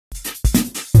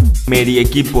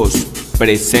Equipos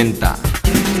presenta.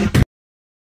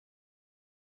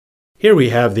 Here we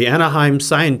have the Anaheim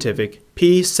Scientific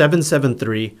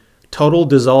P773 Total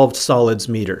Dissolved Solids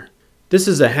Meter. This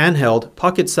is a handheld,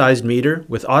 pocket-sized meter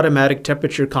with automatic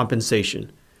temperature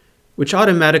compensation, which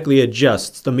automatically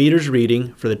adjusts the meter's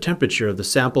reading for the temperature of the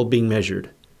sample being measured.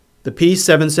 The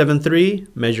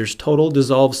P773 measures total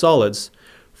dissolved solids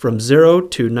from 0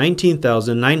 to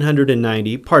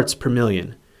 19,990 parts per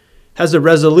million, has a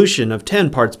resolution of 10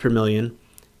 parts per million,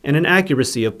 and an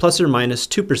accuracy of plus or minus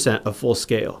 2% of full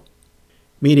scale.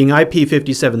 Meeting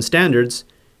IP57 standards,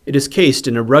 it is cased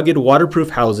in a rugged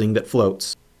waterproof housing that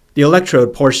floats. The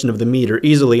electrode portion of the meter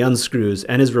easily unscrews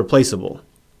and is replaceable.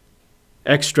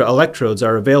 Extra electrodes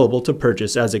are available to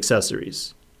purchase as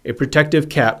accessories. A protective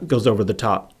cap goes over the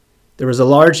top. There is a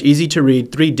large,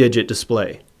 easy-to-read 3-digit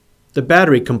display. The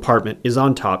battery compartment is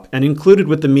on top, and included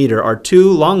with the meter are 2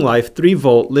 long-life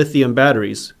 3-volt lithium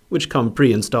batteries, which come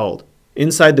pre-installed.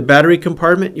 Inside the battery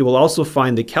compartment, you will also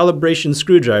find the calibration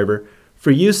screwdriver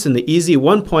for use in the easy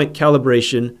one-point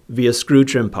calibration via screw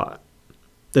trim pot.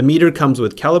 The meter comes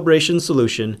with calibration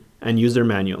solution and user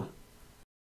manual.